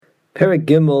Perek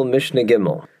Gimel, Mishnah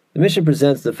Gimel. The Mishnah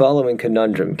presents the following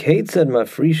conundrum. Keitzad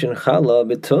mafrishin chala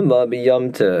b'tumah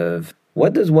b'yom tov.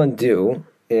 What does one do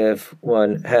if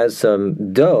one has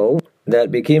some dough that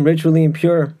became ritually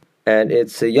impure, and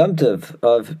it's a Yom Tov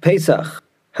of Pesach?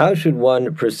 How should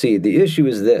one proceed? The issue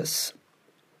is this.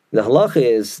 The halacha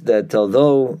is that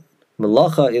although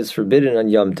malacha is forbidden on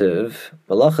Yom Tov,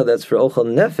 malacha that's for ochel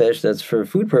nefesh, that's for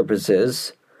food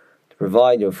purposes, to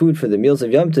provide food for the meals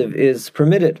of Yom Tov, is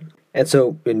permitted. And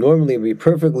so it normally would be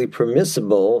perfectly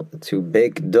permissible to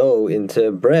bake dough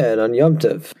into bread on Yom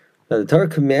Tov. Now the Torah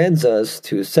commands us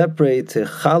to separate the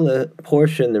challah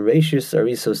portion, the reishis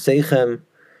ariso seichem,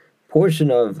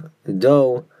 portion of the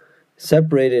dough,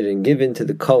 separated and given to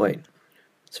the Kohen.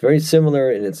 It's very similar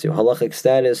in its halachic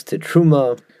status to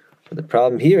truma. But the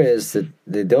problem here is that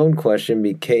the dough in question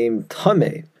became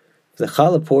tameh. If the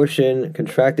challah portion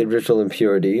contracted ritual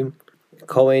impurity, the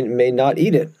Kohen may not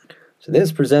eat it. So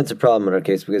this presents a problem in our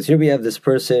case, because here we have this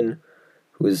person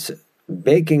who is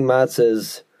baking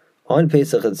matzahs on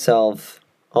Pesach itself,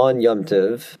 on Yom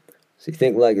Tov. So you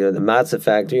think like the matzah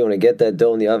factory, you want to get that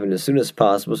dough in the oven as soon as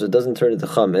possible so it doesn't turn into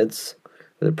chametz.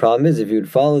 But the problem is, if you would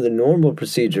follow the normal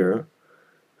procedure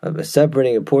of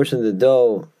separating a portion of the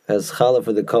dough as challah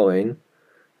for the Kohen,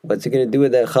 what's he going to do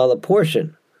with that challah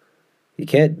portion? You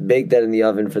can't bake that in the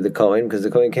oven for the Kohen because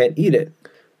the Kohen can't eat it.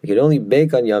 You can only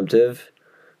bake on Yom Tov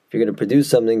if you're going to produce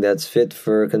something that's fit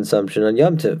for consumption on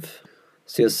Yom Tov.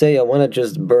 So you'll say, I want to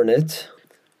just burn it.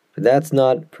 But that's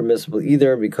not permissible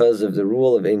either because of the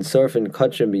rule of ein sarfin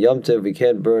kachim b'Yom Tov. We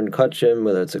can't burn kachim,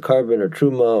 whether it's a carbon or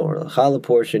truma or a challah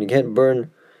portion. You can't burn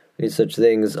any such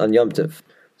things on Yom Tov.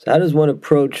 So how does one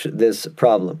approach this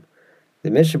problem?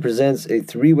 The Mishnah presents a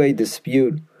three-way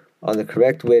dispute on the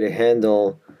correct way to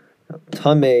handle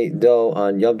tameh dough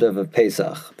on Yom Tov of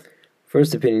Pesach.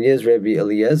 First opinion is Rabbi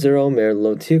Eliezer Omer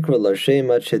lo tikra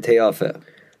l'shema cheteafe.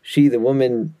 She, the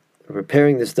woman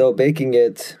preparing this dough, baking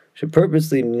it, should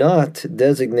purposely not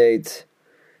designate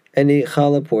any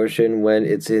challah portion when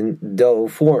it's in dough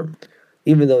form,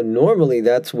 even though normally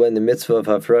that's when the mitzvah of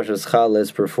hafrashas challah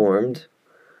is performed.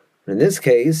 In this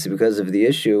case, because of the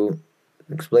issue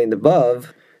explained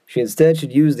above, she instead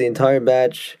should use the entire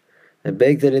batch and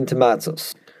bake that into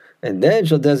matzos, and then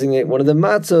she'll designate one of the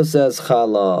matzos as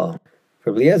challah.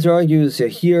 Rabbi Eliezer argues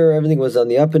here everything was on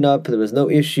the up and up. There was no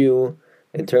issue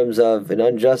in terms of an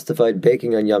unjustified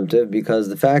baking on Yom Tov, because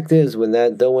the fact is, when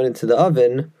that dough went into the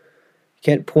oven, you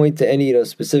can't point to any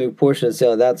specific portion and say,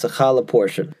 oh, that's a challah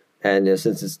portion. And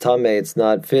since it's tameh, it's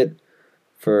not fit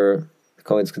for the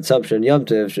Kohen's consumption on Yom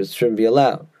Tov, just shouldn't be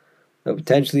allowed. Now,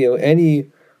 potentially,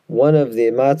 any one of the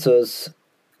matzos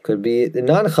could be the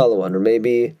non-challah one, or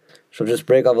maybe she'll just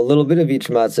break off a little bit of each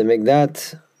matzah and make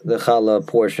that the challah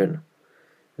portion.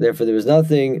 Therefore, there was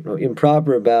nothing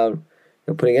improper about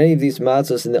putting any of these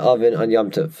matzos in the oven on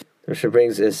Yom Tov. Rashi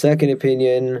brings a second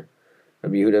opinion.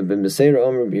 Rabbi Yehuda ben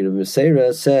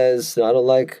Beseira says, no, I don't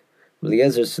like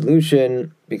Eliezer's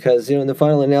solution, because in the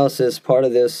final analysis, part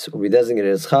of this will be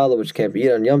designated as challah, which can't be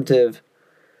eaten on Yom Tov.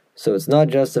 So it's not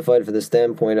justified from the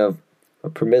standpoint of a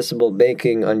permissible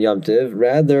baking on Yom Tov.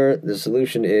 Rather, the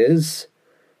solution is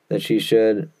that she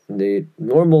should, the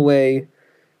normal way,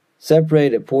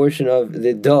 separate a portion of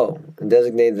the dough and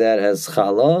designate that as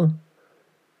challah.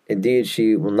 Indeed,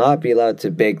 she will not be allowed to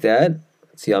bake that.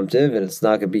 It's Yom Tov and it's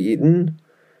not going to be eaten.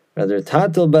 Rather,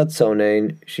 tatel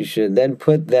batzonein, she should then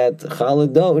put that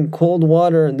challah dough in cold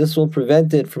water, and this will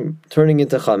prevent it from turning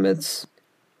into chametz.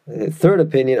 The third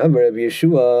opinion, Amar Rabbi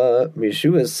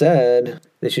Yeshua said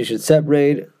that she should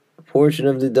separate a portion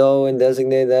of the dough and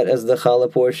designate that as the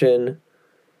challah portion.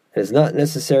 It's not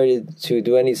necessary to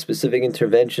do any specific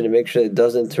intervention to make sure it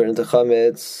doesn't turn into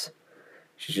chametz.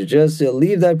 She should just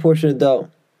leave that portion of dough.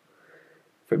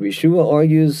 Rabbi Yeshua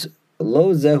argues,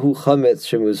 Lo zehu chametz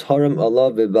shemuz haram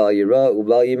Allah bebal yira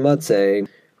ubal yimatzeh.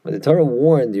 When the Torah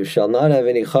warned, you shall not have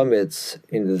any chametz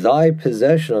in thy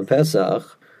possession on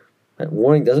Pesach, that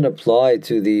warning doesn't apply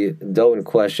to the dough in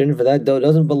question, for that dough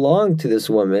doesn't belong to this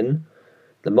woman.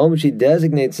 The moment she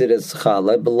designates it as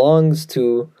challah, it belongs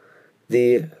to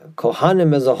the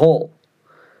Kohanim as a whole.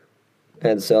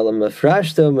 And so,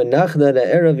 Lamafrashto menachda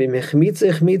da'erav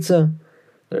imechmitza ichmitza.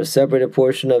 Let her separate a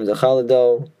portion of the challah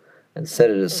dough and set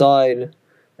it aside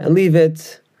and leave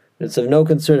it. It's of no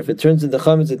concern. If it turns into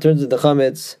chametz, it turns into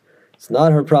chametz. It's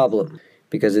not her problem,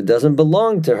 because it doesn't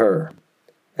belong to her.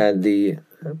 And the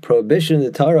prohibition in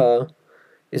the Torah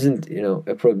isn't,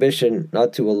 a prohibition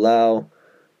not to allow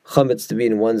chametz to be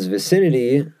in one's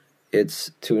vicinity.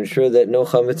 It's to ensure that no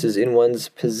chametz is in one's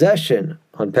possession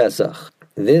on Pesach.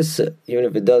 This, even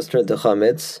if it does turn to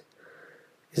chametz,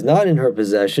 is not in her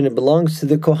possession. It belongs to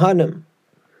the Kohanim.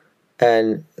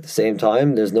 And at the same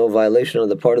time, there's no violation on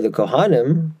the part of the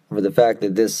Kohanim over the fact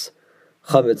that this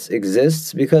chametz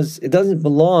exists, because it doesn't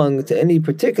belong to any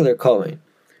particular Kohen.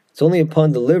 It's only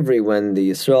upon delivery when the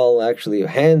Yisrael actually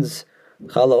hands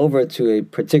challah over to a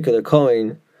particular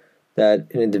Kohen that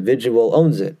an individual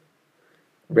owns it.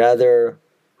 Rather,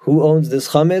 who owns this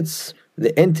chametz?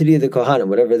 The entity of the Kohanim,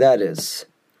 whatever that is.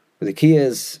 But the key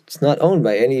is, it's not owned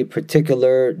by any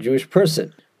particular Jewish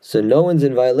person. So no one's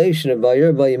in violation of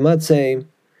Bayir Bayimatzeh.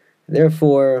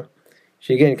 Therefore,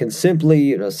 she again can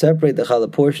simply separate the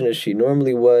challah portion as she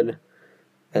normally would.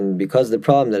 And because of the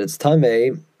problem that it's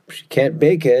tameh, she can't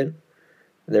bake it.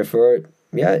 Therefore,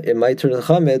 it might turn to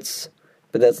chametz,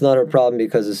 but that's not her problem,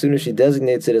 because as soon as she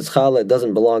designates it as challah, it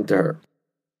doesn't belong to her.